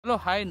Hello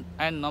hi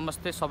and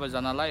नमस्ते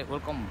सबैजनालाई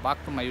welcome back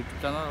to my YouTube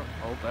channel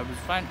hope every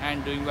fine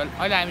and doing well.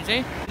 अहिले हामी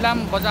चाहिँ इलाम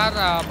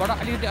बजारबाट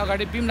अलिकति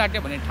अगाडि बिमलाटे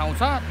भन्ने ठाउँ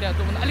छ, त्यहाँ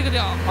त्योभन्दा अलिकति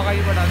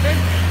अगाडिबाट चाहिँ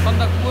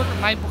सन्दकपुर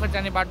माई पोखरी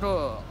जाने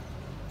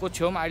बाटोको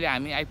छेउमा अहिले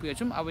हामी आइपुगेको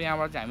छौँ। अब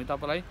यहाँबाट चाहिँ हामी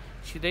तपाईँलाई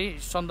सिधै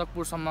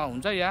सन्दकपुरसम्म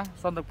हुन्छ या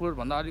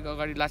सन्दकपुरभन्दा अलिक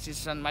अगाडि लास्ट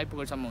स्टेसन माई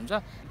पोखरीसम्म हुन्छ,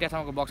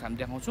 त्यहाँसम्मको बक्स हामी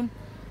देखाउँछौँ।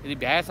 यदि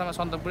भ्याएसम्म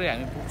सन्दकपुरै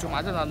हामी पुग्छौँ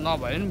आज,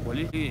 नभए पनि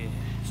भोलि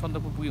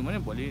सन्दकपुर पुग्यौँ भने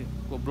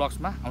भोलिको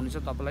ब्लग्समा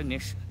आउनेछ तपाईँलाई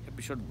नेक्स्ट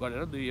एपिसोड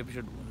गरेर 2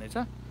 एपिसोड हुनेछ।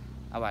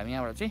 अब हामी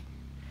यहाँबाट चाहिँ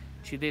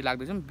सिधै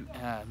लाग्दैछौँ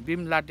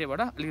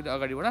बिमलाटेबाट अलिकति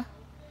अगाडिबाट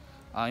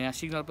यहाँ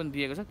सिग्नल पनि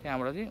दिएको छ,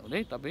 त्यहाँबाट चाहिँ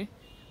हुँदै तपाईँ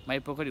माई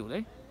पोखरी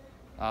हुँदै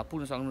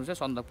पुग्न सक्नुहुन्छ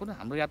सन्दकपुर।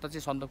 हाम्रो यात्रा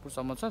चाहिँ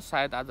सन्दकपुरसम्म छ,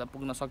 सायद आज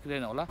पुग्न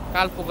सकिँदैन होला,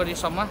 काल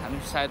पोखरीसम्म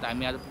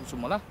हामी आज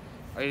पुग्छौँ होला।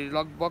 अहिले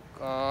लगभग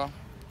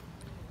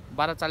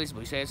 12:40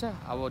 भइसकेको छ।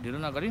 अब ढिलो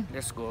नगरी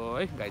लेट्स गो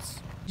है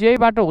गाइस। यही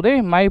बाटो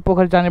हुँदै माई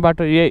पोखरी जाने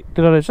बाटो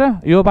यहीतिर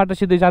रहेछ, यो बाटो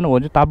सिधै जानु हो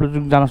भने चाहिँ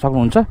ताप्लेजुङ जान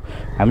सक्नुहुन्छ।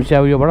 हामी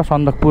चाहिँ अब योबाट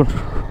सन्दकपुर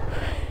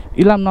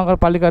इलाम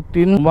नगरपालिका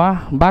 3मा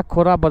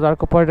बाघखोरा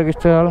बजारको पर्यटक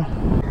स्थल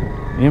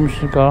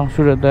हिमशिखर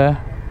सूर्योदय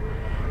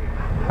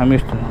हामी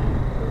यस्तो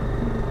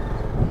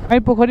माई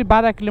पोखरी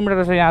 12 किलोमिटर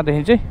रहेछ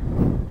यहाँदेखि चाहिँ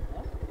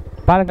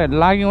 12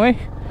 लाग्यौँ है।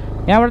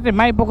 यहाँबाट चाहिँ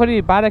माई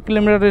पोखरी 12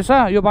 किलोमिटर रहेछ,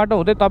 यो बाटो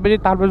हुँदै तपाईँ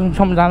चाहिँ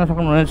ताप्लेजुङसम्म जान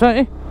सक्नुहुनेछ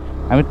है।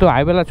 हामी त्यो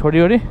हाइवेलाई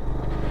छोडिवरी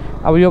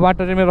अब यो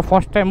बाटो चाहिँ मेरो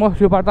फर्स्ट टाइम हो।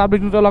 यो बाटो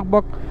ताप्लेजुङ त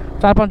लगभग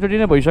 4-5 चोटि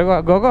नै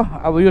भइसक्यो गएको,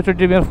 अब यो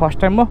चोटि मेरो फर्स्ट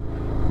टाइम हो।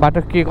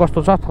 बाटो के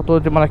कस्तो छ त्यो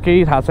चाहिँ मलाई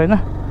केही थाहा छैन।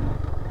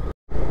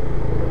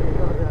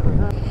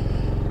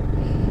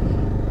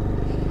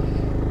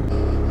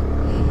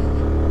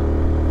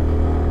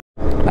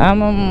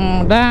 आमा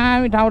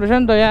दामी ठाउँ रहेछ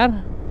नि त यार।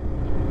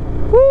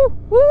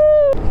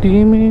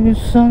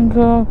 तिमीसँग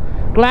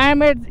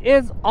क्लाइमेट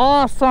इज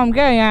असम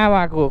क्या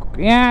यहाँको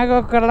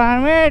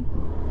क्लाइमेट।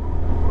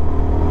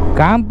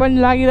 घाम पनि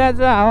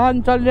लागिरहेछ, हावा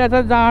पनि चलिरहेछ,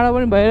 जाडो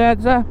पनि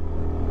भइरहेछ।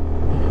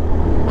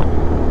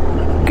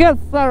 के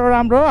साह्रो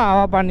राम्रो हो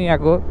हावा पानी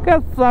यहाँको, के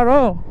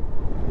साह्रो।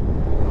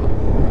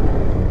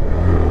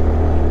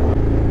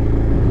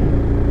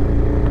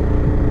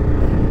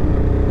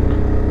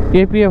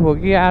 केपिएफ हो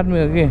कि आर्मी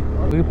हो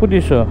कि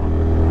पुलिस हो।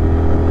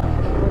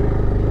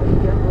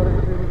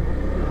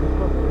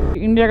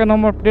 इन्डियाको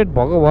नम्बर प्लेट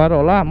भएको भएर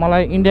होला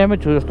मलाई इन्डियामै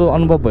छु जस्तो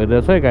अनुभव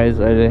भइरहेछ है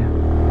गाइज। अहिले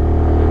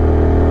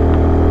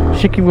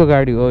सिक्किमको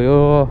गाडी हो यो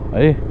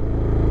है।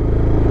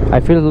 I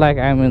feel like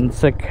I am in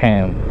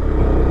Sikkim.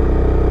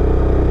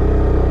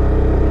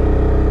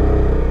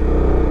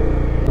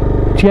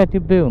 चिया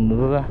टिप्दै हुनु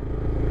त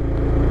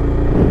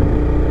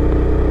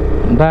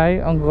दाई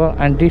अङ्कल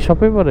आन्टी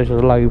सबै पो रहेछ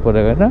लागि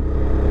परेको होइन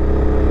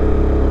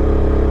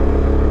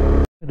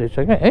रहेछ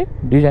क्या है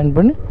डिजाइन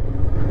पनि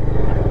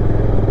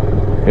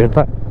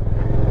हेर्दा।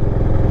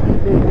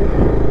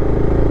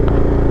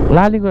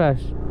 लाली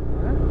गुराँस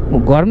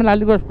घरमै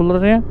लाली गुराँस फुल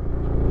रहेछ यहाँ।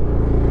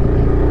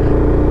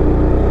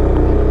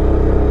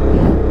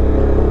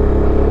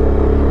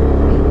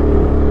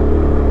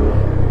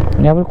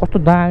 यहाँ पनि कस्तो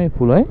दामी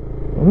फुल है।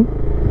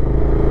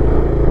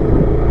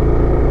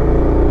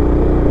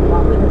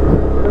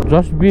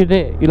 Just be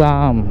the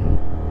Ilam.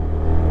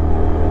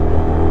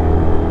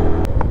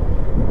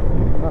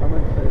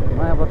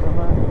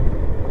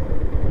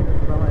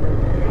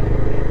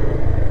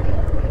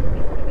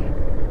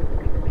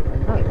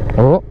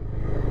 हो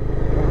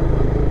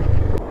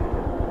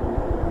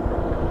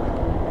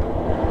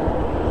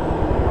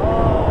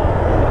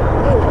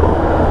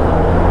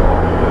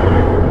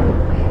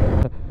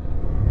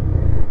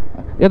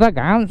यता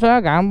घाम छ,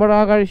 घामबाट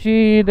अगाडि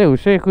सिधै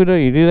हुसै कुरो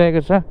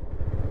हिँडिरहेको छ।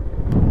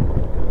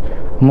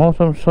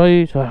 मौसम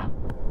सही छ।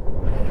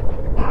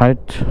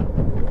 हाइट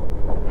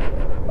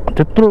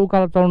त्यत्रो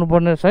उकालो चढ्नु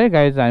पर्ने रहेछ है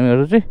गाइज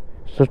हामीहरू चाहिँ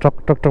यस्तो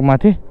टक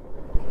माथि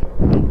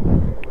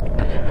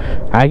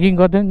हाइकिङ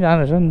गर्दै पनि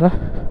जानेछ नि त।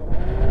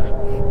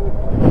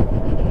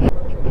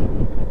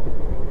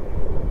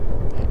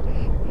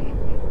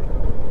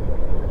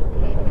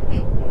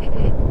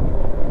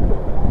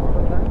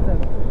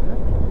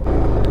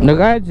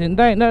 गाइज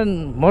हिँड्दा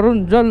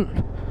मरुन्जल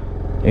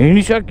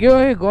हिँडिसक्यो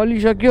है,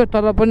 गलिसक्यो,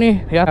 तर पनि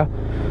यहाँ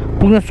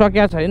पुग्न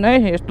सकेको छैन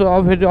है। यस्तो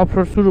अब फेरि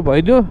अफरोड सुरु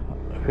भइदियो।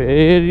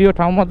 फेरि यो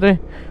ठाउँमा चाहिँ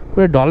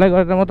पुरै ढलाइ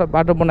गरेर मात्रै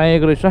बाटो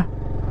बनाइएको रहेछ।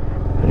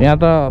 यहाँ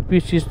त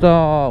पिच त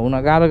हुन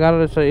गाह्रो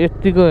रहेछ।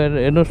 यतिको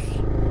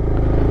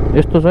हेर्नुहोस्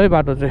यस्तो छ है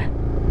बाटो चाहिँ।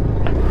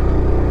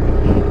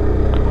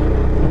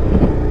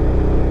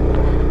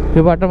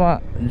 यो बाटोमा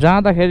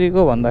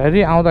जाँदाखेरिको भन्दाखेरि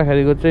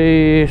आउँदाखेरिको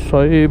चाहिँ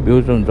सही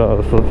भ्युज हुन्छ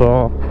जस्तो छ।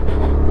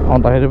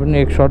 आउँदाखेरि पनि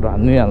एक सर्ट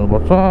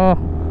हानिहाल्नुपर्छ।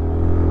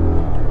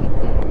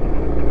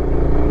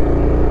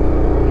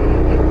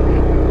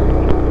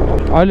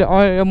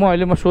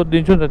 अहिले म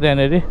सोधिदिन्छु नि त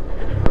त्यहाँनिर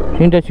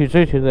हिँड्दा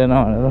छिर्छै छिर्दैन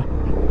भनेर।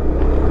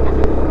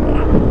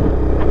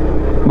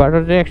 बाटो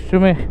चाहिँ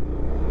एक्सट्रिमै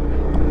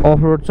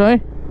अफरोड छ है,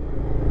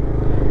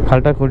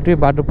 खाल्टाखुल्टी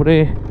बाटो पुरै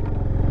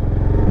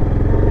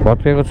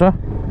भत्केको छ,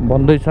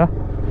 बन्दैछ,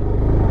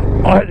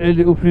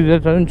 अहिले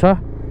उफ्रिँदैछ पनि छ।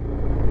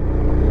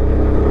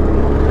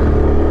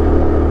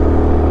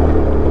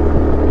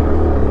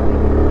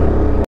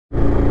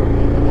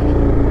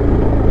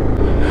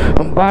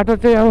 बाटो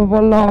चाहिँ अब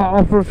बल्ल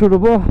अफरोड सुरु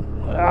भयो।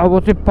 अब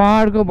चाहिँ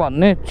पहाडको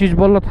भन्ने चिज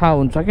बल्ल थाहा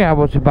हुन्छ क्या।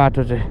 अब चाहिँ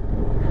बाटो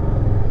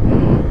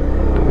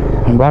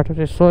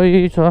चाहिँ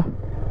सही छ।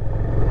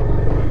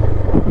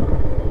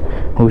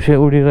 हुसे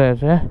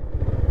उडिरहेछ।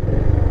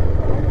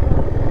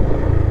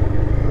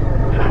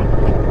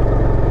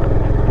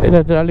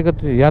 यता चाहिँ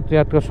अलिकति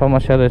यातायातको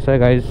समस्या रहेछ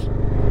गाइस।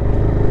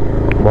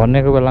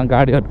 भन्नेको बेला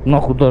गाडीहरू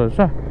नकुद्दो रहेछ।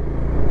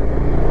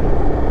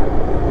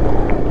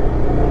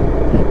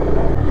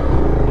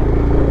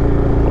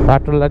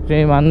 बाटोलाई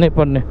चाहिँ मान्नै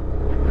पर्ने।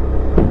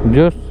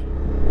 जोस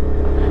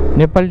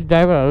नेपाली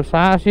ड्राइभरहरू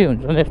साहसी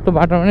हुन्छन्। यस्तो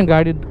बाटोमा पनि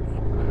गाडी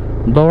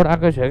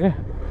दौडाएकै छ क्या।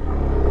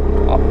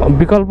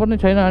 विकल्प नै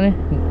छैन। अनि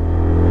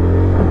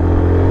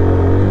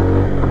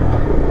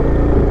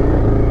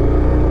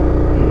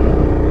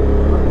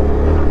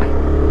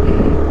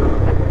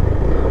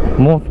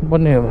मौसम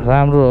पनि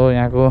राम्रो हो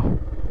यहाँको।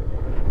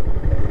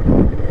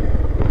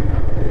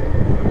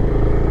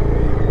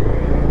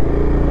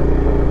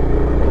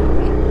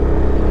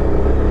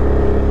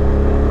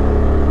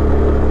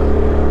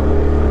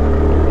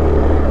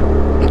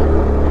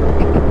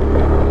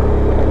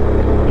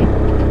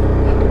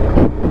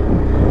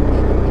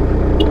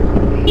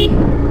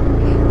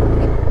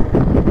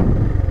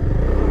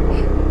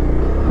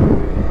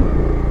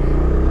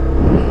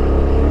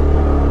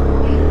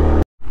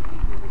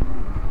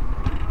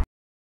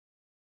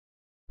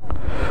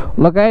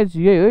 ल गाइस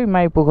यही हो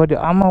माई पोखरी।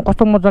 आमा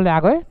कस्तो मजाले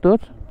आएको है त्यो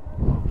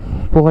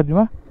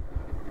पोखरीमा।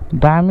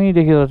 दामी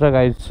देखिरहेछ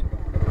गाइस।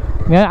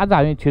 यहाँ आज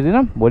हामी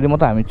छिर्दैनौँ। भोलि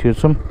मात्रै हामी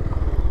छिर्छौँ।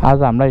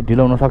 आज हामीलाई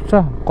ढिलो हुनसक्छ।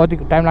 कति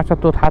टाइम लाग्छ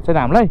त्यो थाहा छैन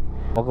हामीलाई।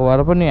 भएको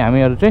भएर पनि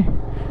हामीहरू चाहिँ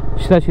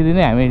सिधा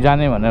नै हामी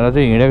जाने भनेर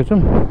चाहिँ हिँडेको छौँ।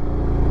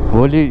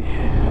 भोलि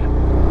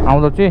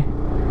आउँदा चाहिँ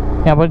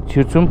यहाँ पनि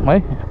छिर्छौँ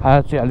है।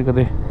 आज चाहिँ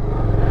अलिकति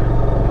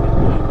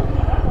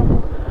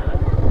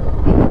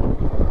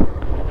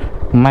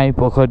माई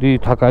पोखरी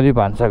थकाली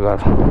भान्साघर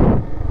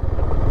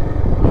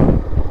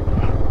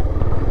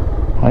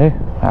है।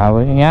 अब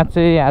यहाँ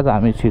चाहिँ आज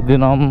हामी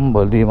छिर्दैनौँ।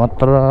 भोलि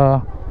मात्र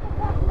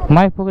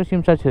माई पोखरी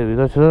सिमसा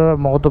क्षेत्रभित्र छ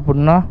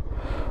महत्त्वपूर्ण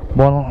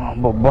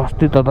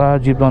बस्ती तथा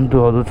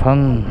जीवजन्तुहरू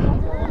छन्।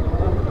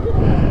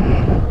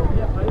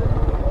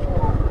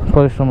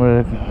 परिश्रम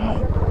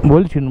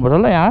भोलि छिर्नुपर्छ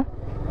ल। यहाँ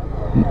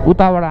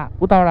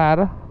उताबाट आएर।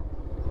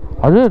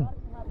 हजुर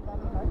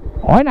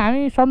होइन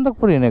हामी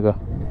सन्दकपुर हिँडेको।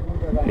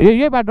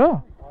 यही बाटो हो।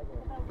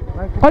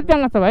 कतिजना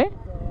लाग्छ भाइ?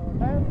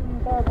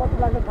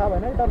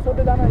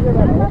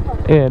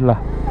 ए ल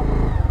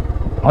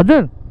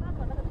हजुर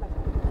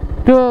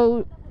त्यो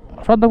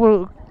सन्दकपुर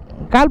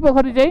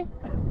कालपोखरी चाहिँ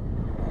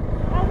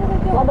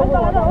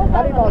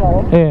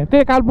ए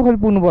त्यही कालपोखरी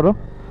पुग्नु पर्यो।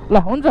 ल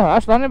हुन्छ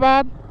हस्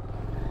धन्यवाद।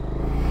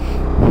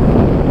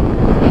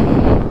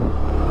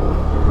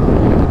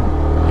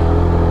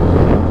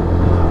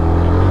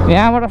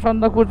 यहाँबाट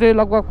सन्दकपुर चाहिँ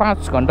लगभग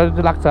 5 घन्टा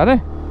जति लाग्छ अरे।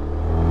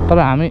 तर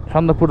हामी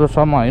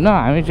सन्दकपुरसम्म होइन,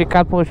 हामी चाहिँ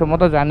कालपोखरीसम्म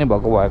त जाने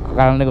भएको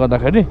कारणले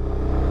गर्दाखेरि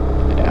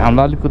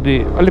हामीलाई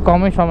अलिक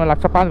कमै समय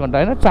लाग्छ। 5 घन्टा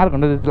होइन 4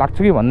 घन्टा जति लाग्छ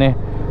कि भन्ने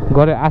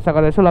गरे आशा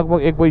गरेको छु। लगभग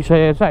 1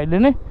 बजिसकेको छ अहिले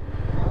नै।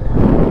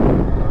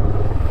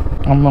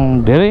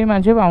 धेरै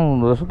मान्छे पो आउनु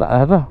हुँदो रहेछ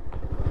त।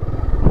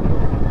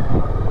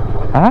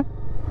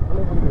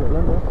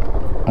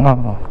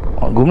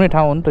 घुम्ने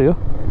ठाउँ हो नि त यो।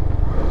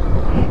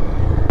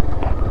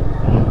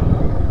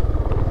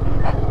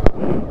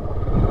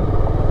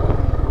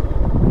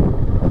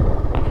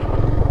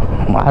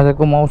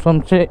 आजको मौसम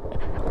चाहिँ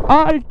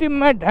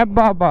अल्टिमेट है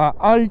बाबा।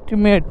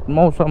 अल्टिमेट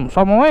मौसम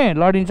समय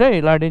लडिन्छ है।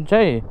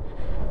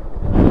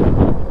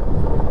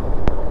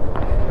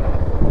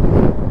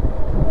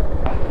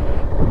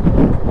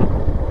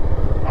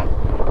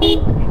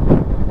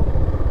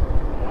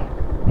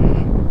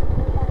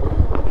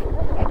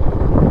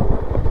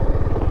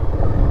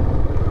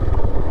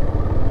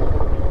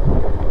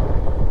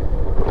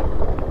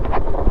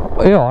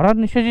 ए हरन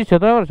निषेधित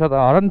क्षेत्रबाट छ त।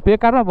 हरन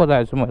बेकारमा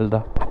बजाएको छु मैले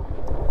त।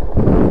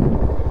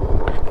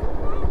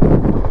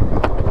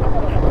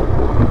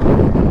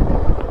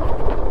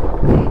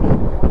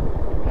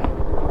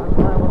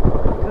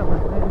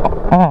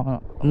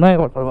 नयाँ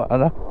वर्ष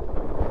भएर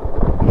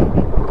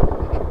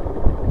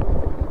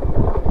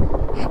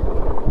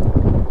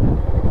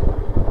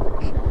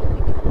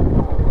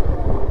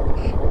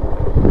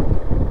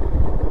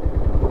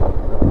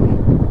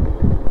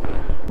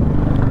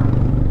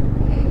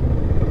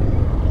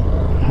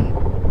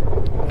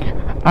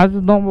आज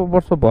 9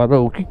 वर्ष भएर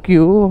हो कि के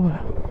हो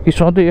कि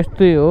सधैँ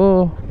यस्तै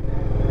हो।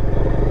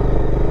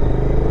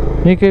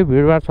 निकै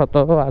भिडभाड छ त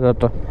आज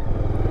त।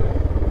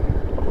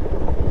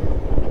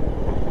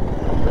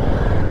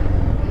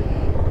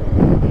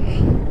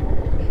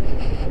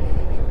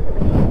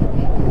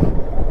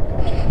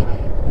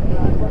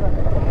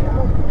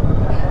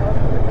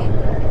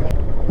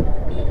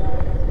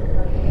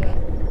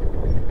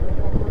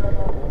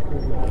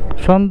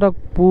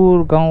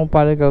 सन्दकपुर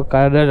गाउँपालिकाको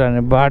कार्यालय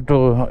जाने बाटो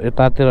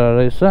यतातिर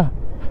रहेछ।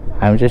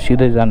 हामी चाहिँ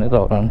सिधै जाने त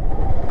होला।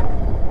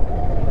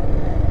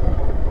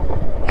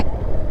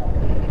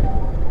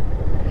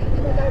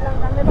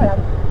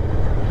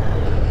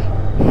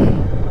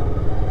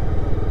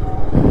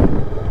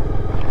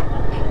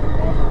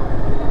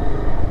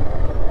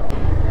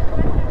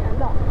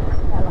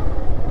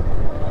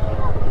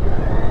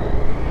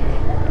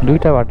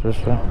 दुईटा बाटो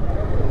रहेछ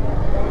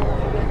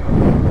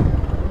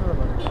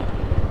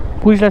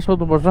पुलिसलाई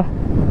सोध्नुपर्छ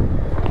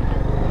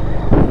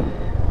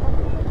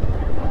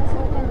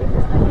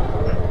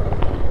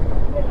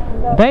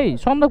दाइ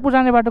सन्दकपुर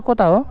जाने बाटो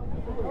कता हो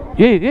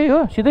यही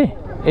हो सिधै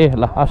ए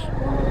ल हस्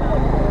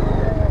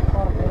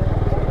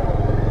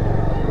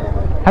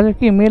आज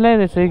के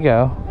मिलाइरहेछ क्या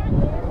हो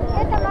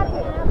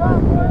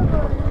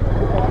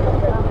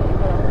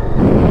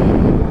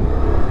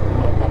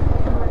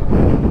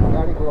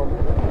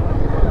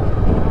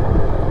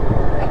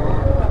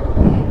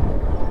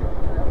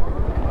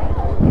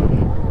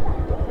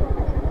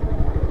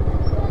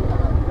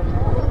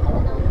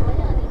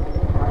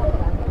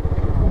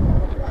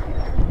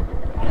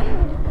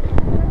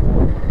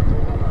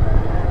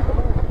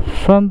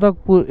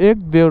सन्दकपुर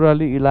 1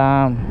 देउराली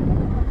इलाम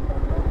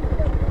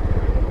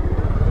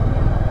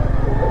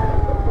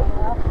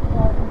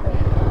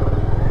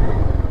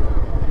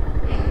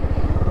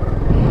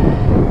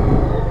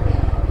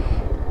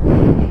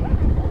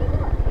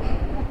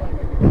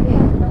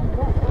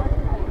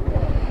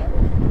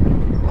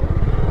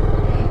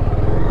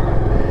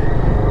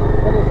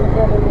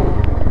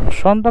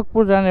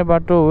सन्दकपुर जाने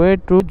बाटो वे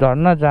टु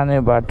झर्ना जाने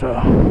बाटो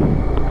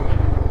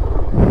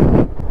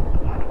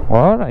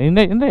हो र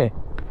हिँड्दै हिँड्दै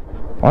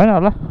होइन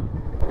होला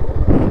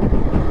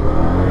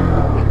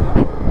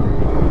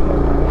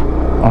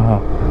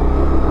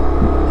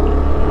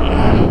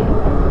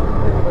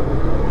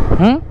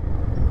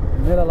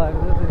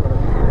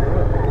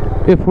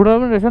ए फुटबल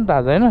पनि रहेछ नि त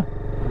आज होइन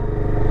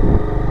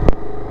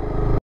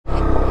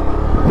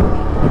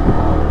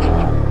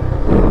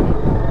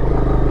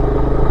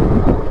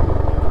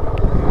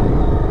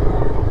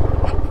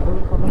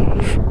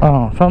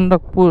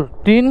सन्दकपुर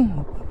 3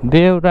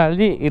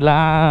 देउराली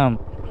इलाम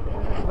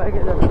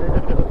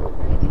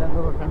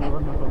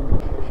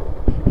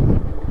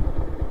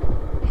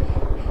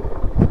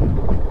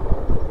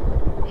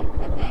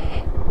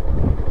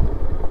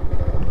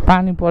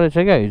पानी परेछ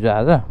क्या हिजो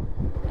आज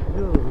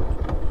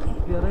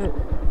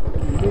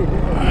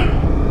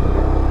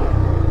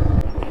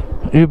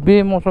यो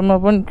बेमौसममा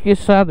पनि के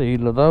साह्रो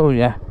हिलो त हौ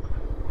यहाँ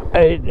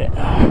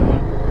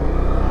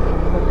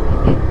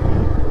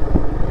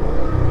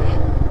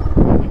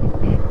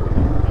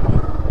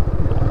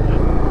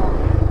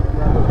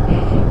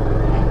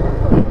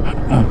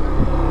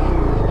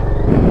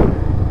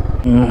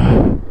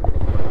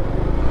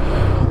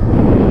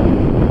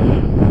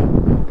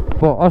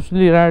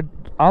असली राइड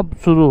अब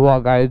सुरु हुआ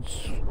गाइज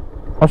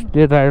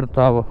असली राइड त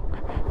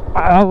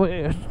अब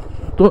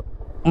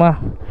यस्तोमा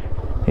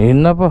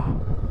हिँड्न पो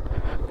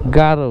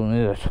गाह्रो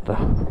हुने रहेछ त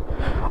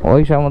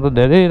अहिलेसम्म त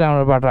धेरै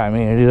राम्रो बाटो हामी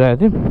हिँडिरहेको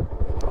थियौँ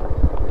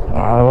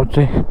अब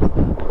चाहिँ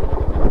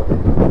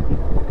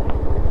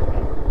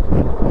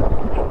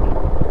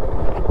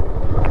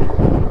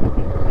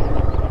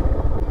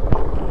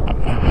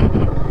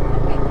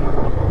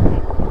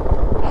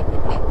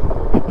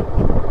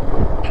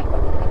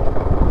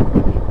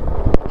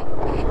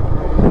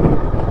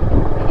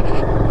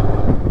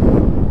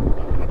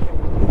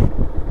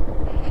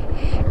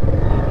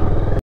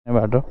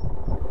बाटो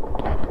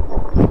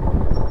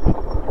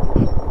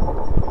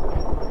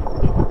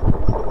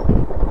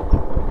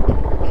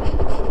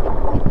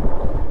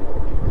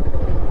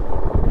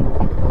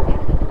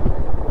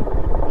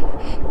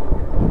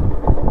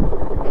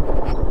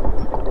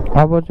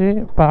अब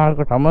चाहिँ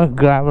पहाडको ठाउँमा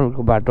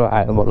ग्राभलको बाटो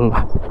आयो बल्ल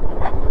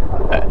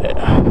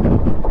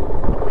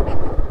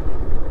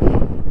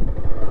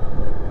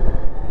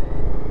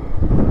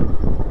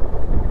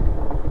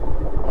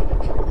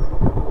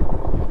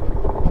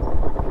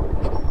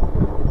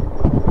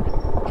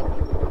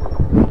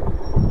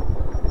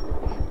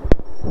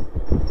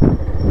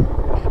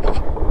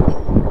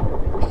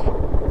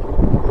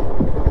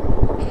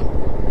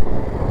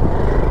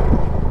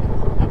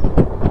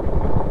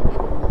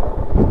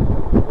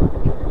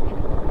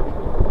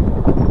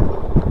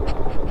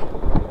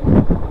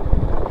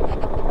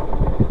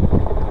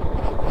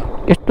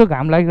यस्तो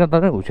घाम लागिरहँदा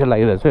चाहिँ हुसे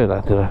लागिरहेछ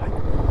यतातिर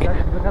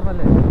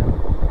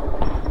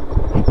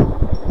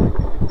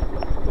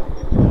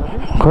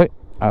खोइ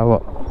अब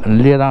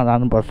लिएर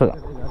जानुपर्छ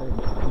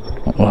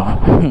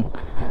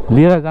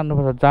लिएर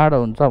जानुपर्छ जाडो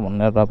हुन्छ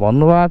भनेर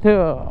भन्नुभएको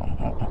थियो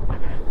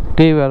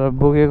त्यही भएर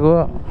बोकेको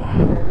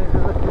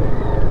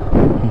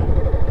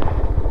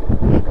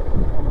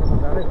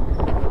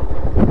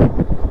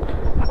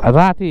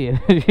राति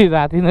हेरेपछि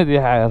राति नै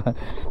देखाएर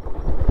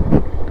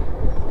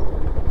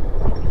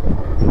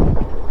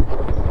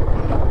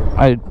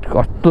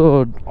कस्तो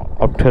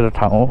अप्ठ्यारो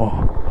ठाउँ हो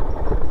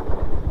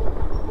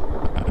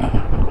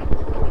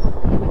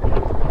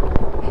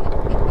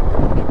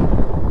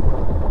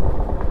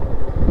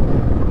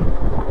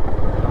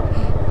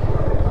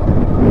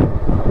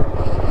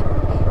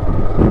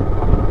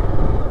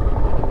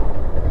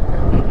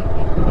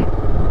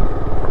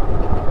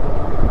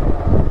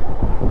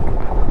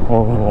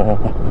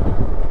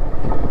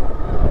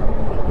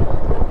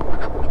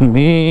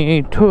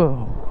मिठो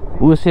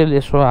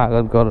उसैले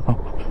स्वागत गरौँ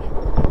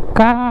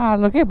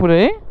कालो के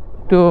पुरै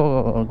त्यो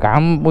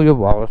घाम उयो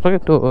भएको जस्तो क्या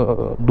त्यो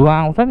धुवा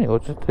आउँछ नि हो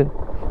त्यस्तै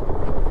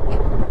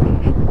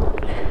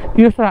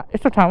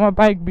यस्तो ठाउँमा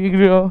बाइक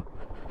बिग्रियो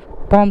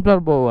पम्चर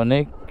भयो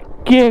भने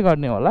के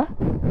गर्ने होला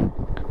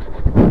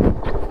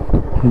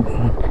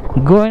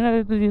गएन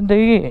रे त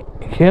जिन्दगी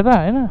खेर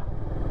हैन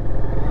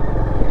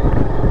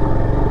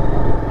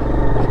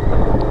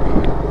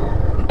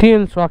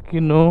तेल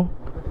सकिनु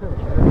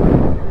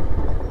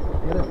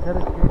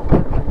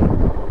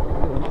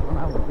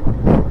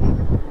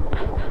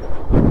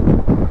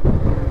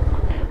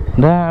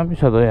दामी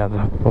छ त यहाँ त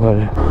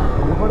पोखरी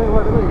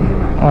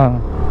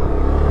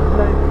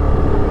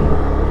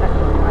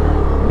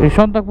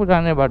सन्दकपुर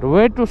जाने बाटो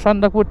way to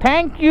Sandakphu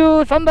thank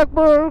you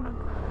Sandakphu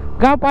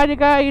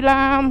गाउँपालिका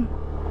इलाम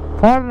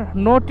फर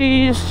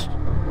नोटिस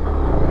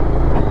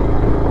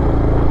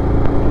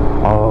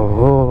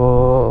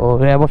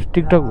यहाँ बस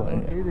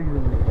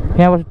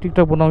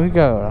टिकटक बनाउँ कि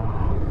क्या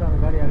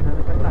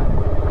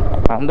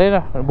हान्दैन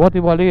बत्ती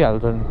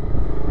बलिहाल्छ नि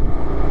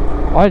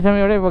अहिलेसम्म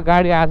एउटै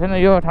गाडी आएको छैन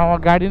यो ठाउँमा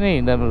गाडी नै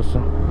हिँड्दैन रहेछ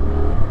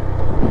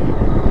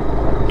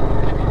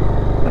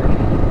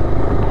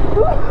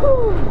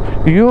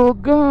यो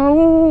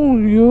गाउँ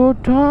यो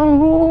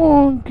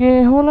ठाउँ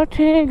के होला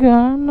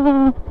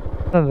ठेगाना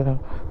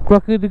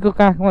प्रकृतिको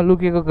काखमा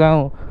लुकेको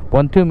गाउँ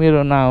भन्थ्यो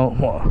मेरो नाउँ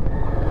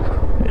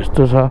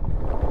यस्तो छ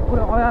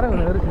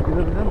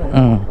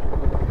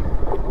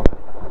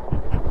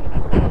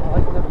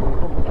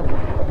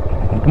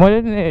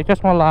मैले नि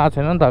चस्मा लगाएको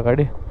छैन नि त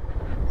अगाडि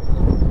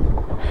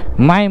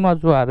माईमा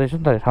जुवा रहेछ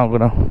नि त ठाउँको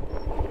नाम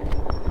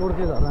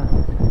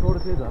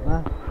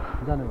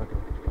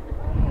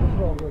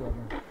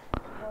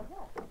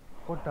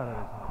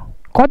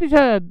कति छ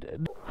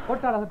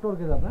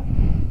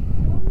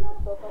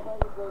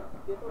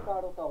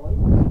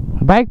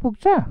बाइक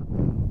पुग्छ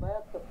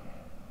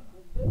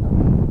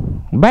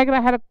बाइक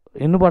राखेर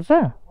हिँड्नुपर्छ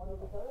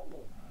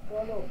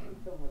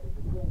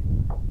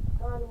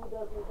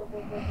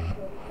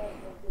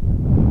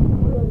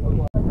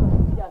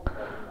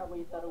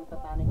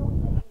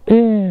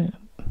ए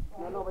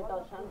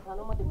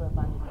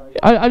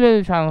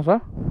अहिले सानो छ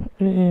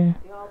ए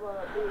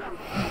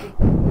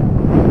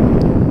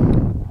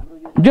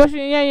जोस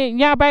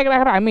यहाँ बाइक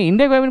राखेर हामी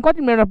हिँड्दै गयो भने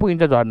कति मिनटमा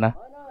पुगिन्छ झर्ना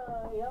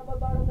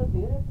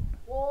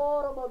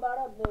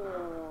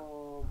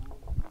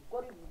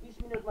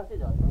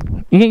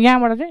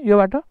यहाँबाट चाहिँ यो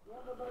बाटो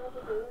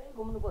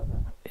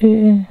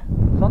ए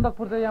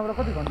सन्दकपुर चाहिँ यहाँबाट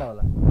कति घन्टा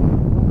होला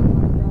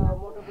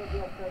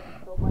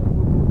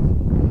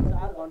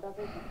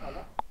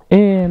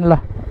ए ल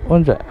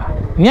हुन्छ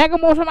यहाँको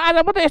मौसम आज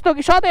मात्रै यस्तो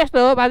कि सधैँ यस्तो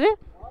हो बाजे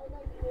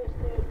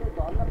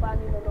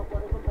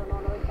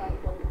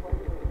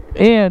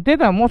ए त्यही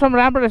त मौसम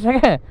राम्रो रहेछ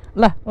क्या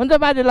ल हुन्छ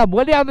बाजे ल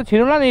भोलि आउँदा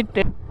छिर्नुला नि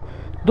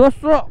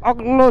दोस्रो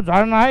अग्लो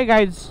झर्ना है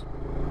गाइज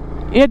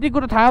यति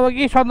कुरो थाहा भयो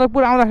कि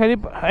सन्दकपुर आउँदाखेरि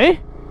है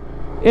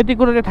यति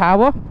कुरो चाहिँ थाहा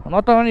भयो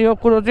नत्र भने यो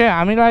कुरो चाहिँ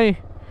हामीलाई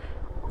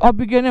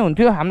अभिज्ञ नै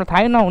हुन्थ्यो हाम्रो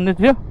थाहै नहुने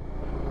थियो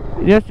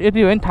यस यति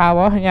भयो नि थाहा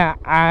भयो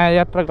यहाँ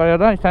यात्रा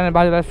गरेर स्थानीय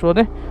बाजेलाई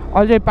सोधेँ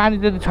अझै पानी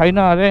त्यति छैन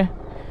अरे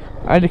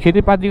अहिले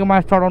खेतीपातीको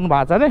मास चढाउनु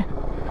भएको छ अरे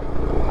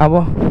अब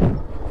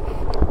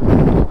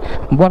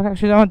बर्खाको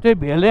सिजनमा चाहिँ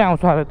भेलै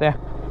आउँछ अरे त्यहाँ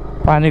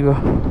पानीको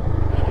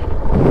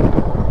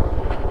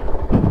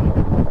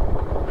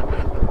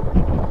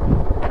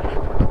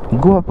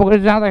गुफा पोखरी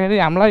जाँदाखेरि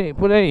हामीलाई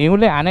पुरै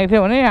हिउँले हानेको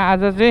थियो भने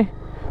आज चाहिँ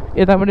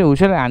यतापट्टि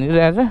हुसेले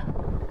हानिरहेछ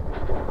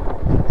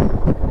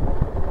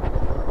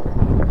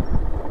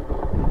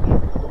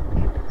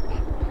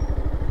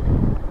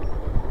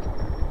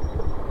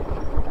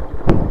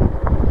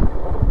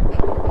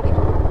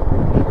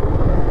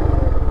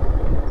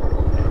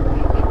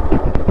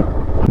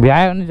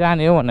भ्यायो भने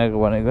जाने हो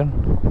भनेको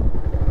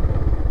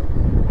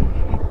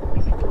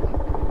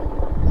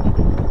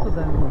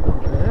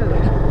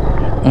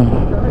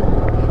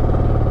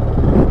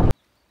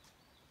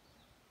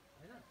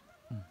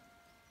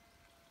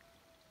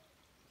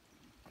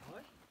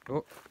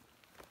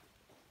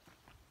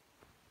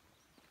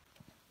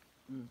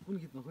कुन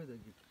गीतमा खोइ त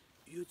गीत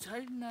यो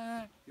झरना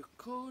यो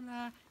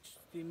खोला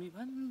तिमी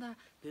भन्दा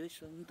धेरै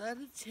सुन्दर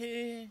छे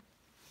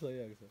सही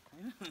आएको छ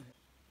हैन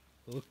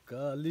ओ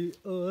काली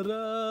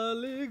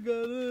ओराली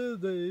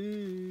गर्दै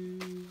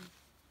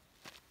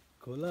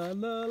खोला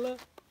नाला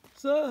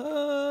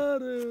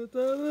सहर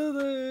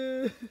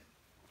तर्दै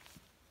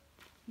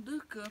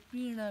दुःख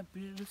पीडा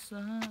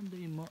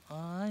बिर्सँदै म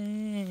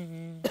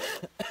आएँ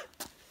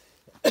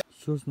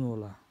सोच्नु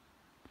होला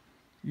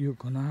यो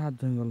घना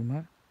जङ्गलमा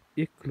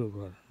एक्लो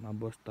घरमा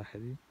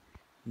बस्दाखेरि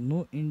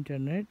नो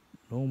इन्टरनेट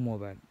नो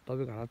मोबाइल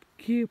तपाईँको हालत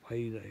के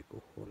भइरहेको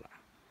होला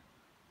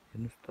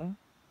हेर्नुहोस् त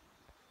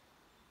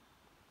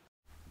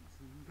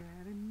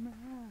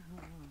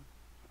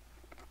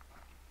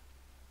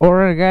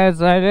ओरे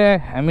गाइस अहिले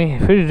हामी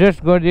फेरि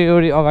रेस्ट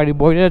गरिवरी अगाडि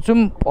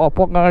बढिरहेछौँ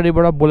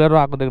पगाडीबाट बोलेर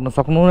आएको देख्न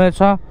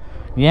सक्नुहुनेछ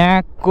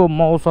यहाँको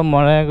मौसम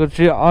भनेको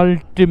चाहिँ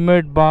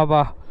अल्टिमेट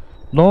बाबा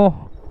no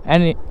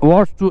any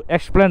words to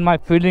explain my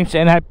feelings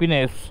and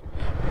happiness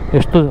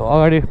यस्तो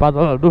अगाडि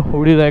बादलहरू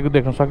उडिरहेको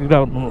देख्न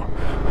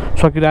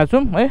सकिरहेको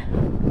छौँ है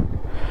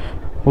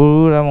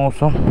पुरा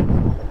मौसम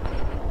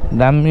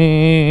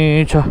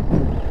दामी छ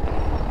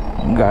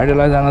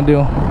गाडीलाई जान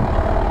दिउँ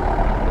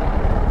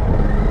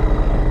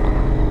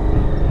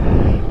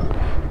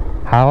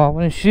हावा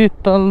पनि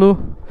शीतल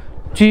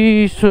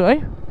चिसो है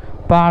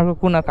पहाडको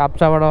कुना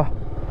काप्चाबाट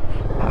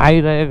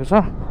आइरहेको छ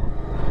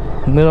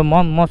मेरो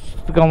मन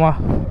मस्तिष्कमा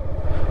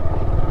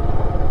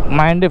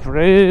माइन्डै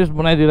फ्रेस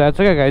बनाइदिरहेको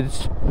छ क्या गाइज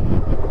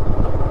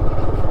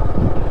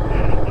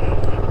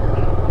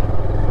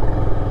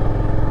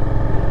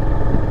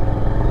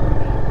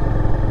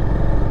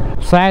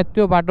सायद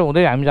त्यो बाटो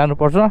हुँदै हामी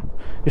जानुपर्छ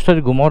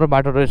यसरी घुमाउरो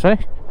बाटो रहेछ है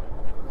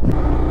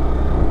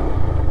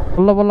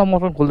बल्ल बल्ल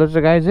मौसम खुल्दैछ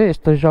गाइज है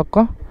यस्तै सक्क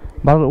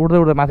बाटो उड्दै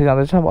उड्दै माथि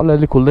जाँदैछ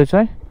अलिअलि खुल्दैछ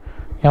है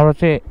यहाँबाट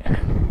चाहिँ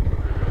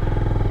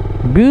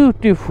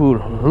ब्युटिफुल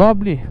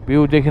लभली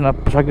भ्यू देखिन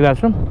सकिरहेको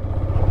छु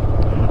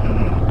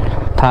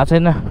थाहा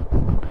छैन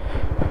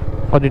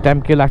कति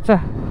टाइम के लाग्छ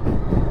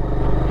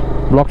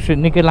ब्लग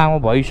चाहिँ निकै लामो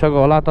भइसक्यो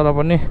होला तर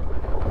पनि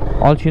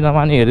अल्छी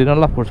नमानी हेरिदिनु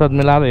होला फुर्सद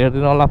मिलाएर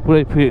हेरिदिनु होला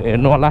पुरै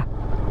हेर्नु होला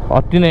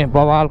अति नै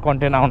बवाल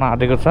कन्टेन्ट आउन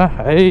आँटेको छ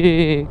है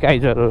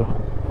गाइजहरू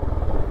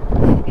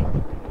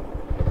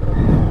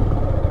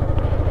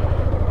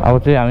अब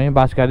चाहिँ हामी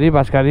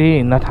बाँसकारी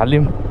हिँड्न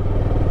थाल्यौँ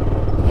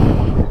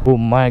Oh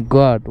my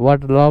god,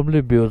 what lovely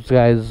views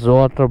guys,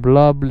 what a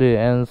lovely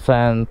and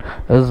sand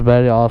is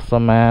very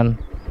awesome man.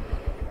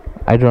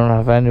 I don't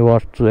have any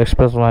words to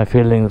express my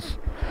feelings.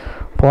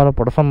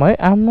 परसम्म है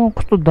आम्म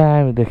कस्तो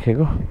दामी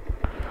देखेको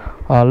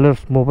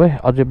लेट्स मुभ है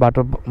अझै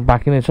बाटो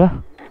बाँकी नै छ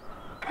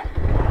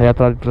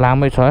यात्रा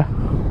लामै छ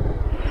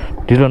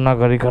ढिलो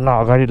नगरिकन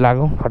अगाडि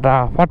लागौँ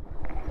फटाफट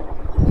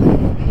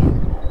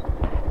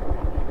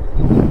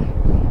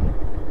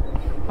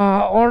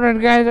अलराइट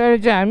गाइज अहिले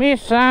चाहिँ हामी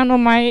सानो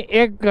माई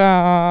एक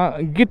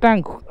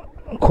गिताङ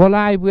खोला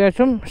आइपुगेका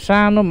छौँ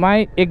सानो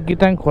माई एक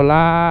गिताङ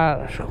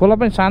खोला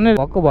पनि सानै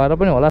भएको भएर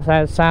पनि होला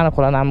सायद सानो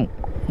खोला नाम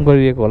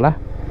गरिएको होला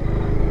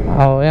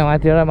अब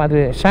यहाँ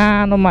माथि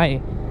सानो माई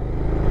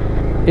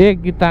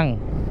एक गिताङ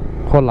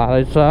खोला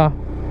रहेछ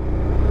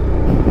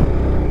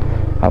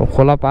अब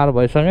खोला पार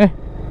भइसँगै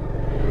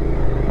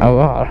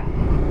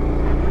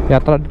अब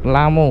यात्रा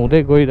लामो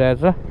हुँदै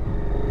गइरहेछ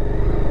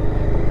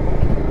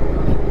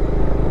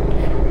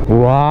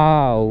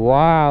वाओ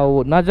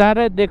वाओ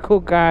नजारे देखो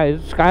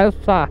गाइस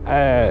कैसा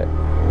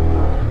है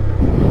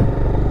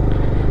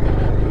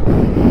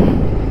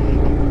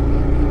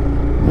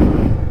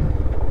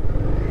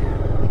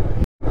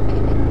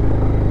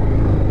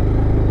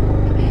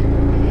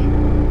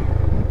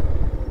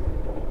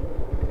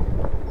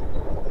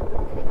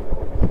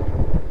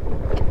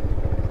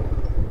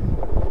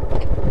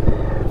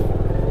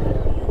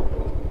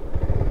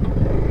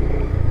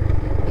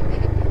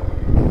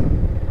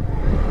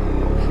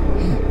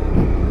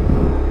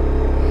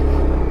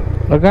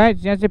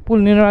गाइस यहाँ चाहिँ पुल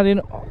निर्माणाधीन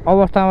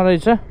अवस्थामा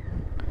रहेछ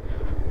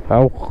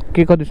अब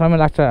के कति समय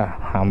लाग्छ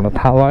हामीलाई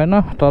थाहा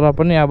भएन तर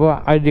पनि अब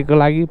अहिलेको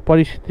लागि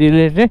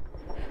परिस्थितिले चाहिँ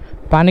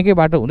पानीकै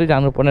बाटो हुँदै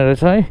जानुपर्ने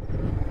रहेछ है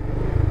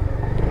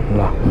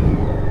ल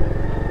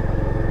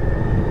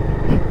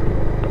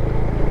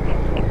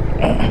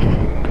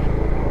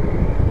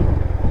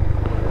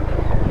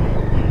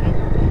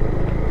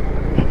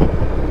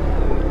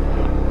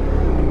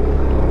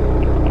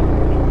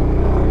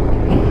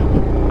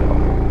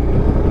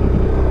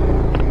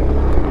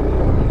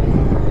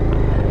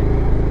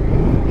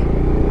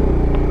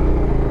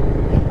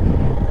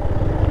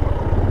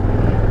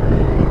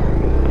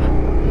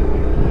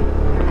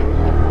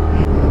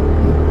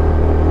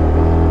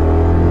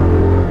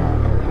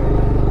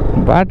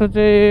बाटो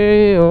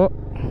चाहिँ हो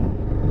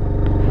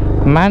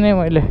माने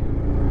मैले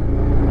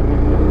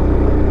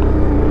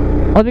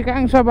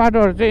अधिकांश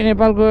बाटोहरू चाहिँ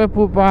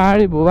नेपालको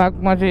पहाडी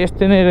भूभागमा चाहिँ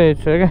यस्तै नै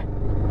रहेछ क्या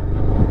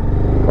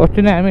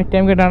अस्ति नै हामी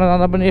टेम्के डाँडा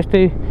जाँदा पनि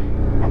यस्तै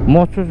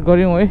महसुस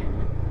गऱ्यौँ है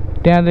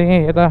त्यहाँदेखि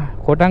यता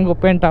खोटाङको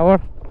पेन टावर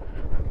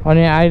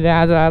अनि अहिले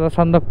आज आएर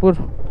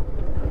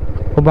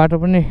सन्दकपुरको बाटो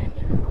पनि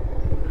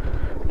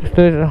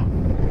त्यस्तै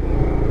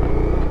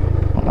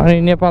अनि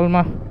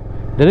नेपालमा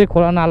धेरै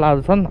खोला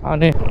नालाहरू छन्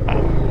अनि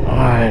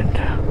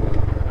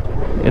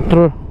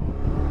यत्रो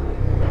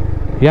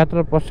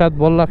यात्रा पश्चात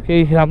बल्ल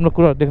केही राम्रो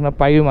कुराहरू देख्न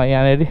पायौँ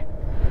यहाँनिर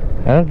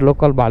होइन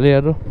लोकल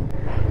भालेहरू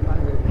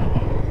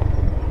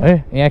है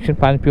यहाँ एकछिन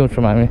पानी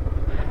पिउँछौँ हामी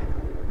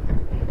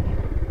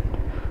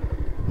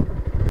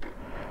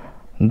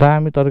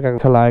दामी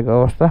तरिकाको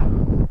लागेको अवस्था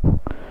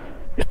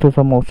यस्तो छ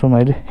मौसम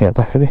अहिले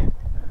हेर्दाखेरि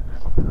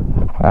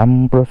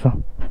राम्रो छ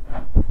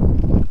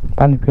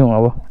पानी पिउँ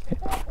अब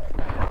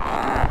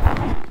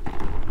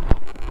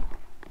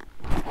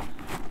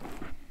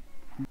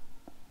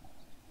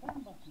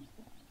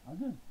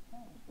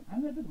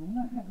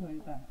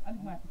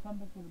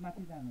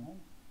माथि जानु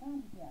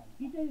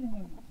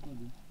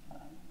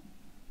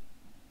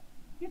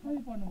के थरी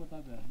पर्नुभयो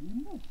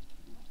तपाईँहरू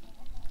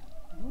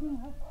गुरुङ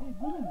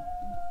गुरुङ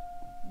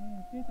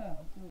त्यही त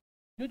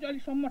यो चाहिँ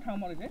अलिक सम्म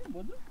ठाउँमा रहेछ है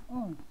बोजू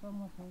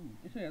सम्म छ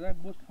यसो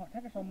हेर्दा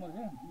ठ्याक्कै सम्म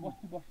रहेछ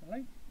बस्ती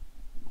बस्नलाई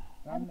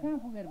कहाँ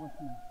पुगेर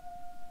बस्नु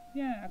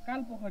त्यहाँ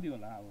काल पोखरी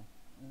होला अब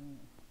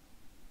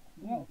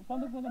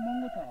सन्दकपुर त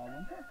महँगो छ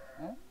भन्छ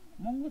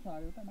महँगो छ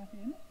अरे उता माथि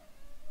होइन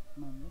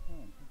महँगो छ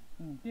भन्छ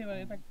त्यही भएर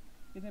यता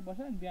यतै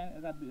बस्यो अनि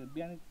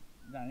बिहान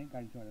जाने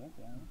गाडी चढेर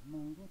त्यहाँ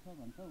महँगो छ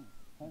भन्छ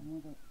हौ म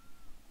त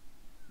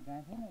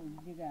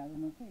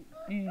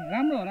ए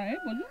राम्रो होला है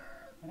बोजू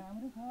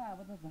राम्रो छ अब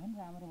त झन्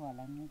राम्रो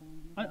होला नि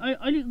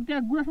अहिले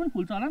त्यहाँ गुराँस पनि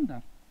फुल्छ होला नि त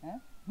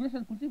गुराँस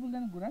फुल्छ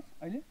फुल्दैन गुराँस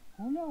अहिले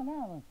फुल्यो होला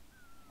अब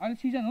अहिले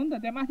सिजन हो नि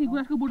त त्यहाँ माथि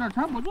गुराँसको बोटहरू छ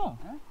बोजू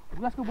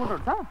गुराँसको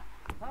बोटहरू छ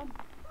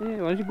ए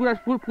भनेपछि गुराँस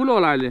फुल्यो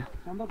होला अहिले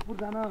सन्दकपुर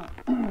जान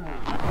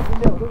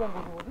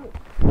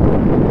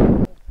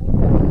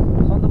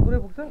सन्दकपुरै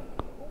पुग्छ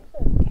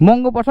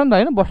महँगो पर्छ नि त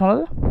होइन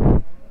बस्नलाई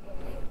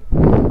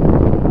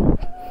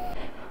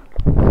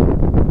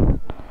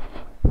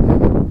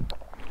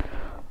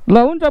ल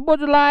हुन्छ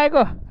बोजू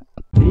लागेको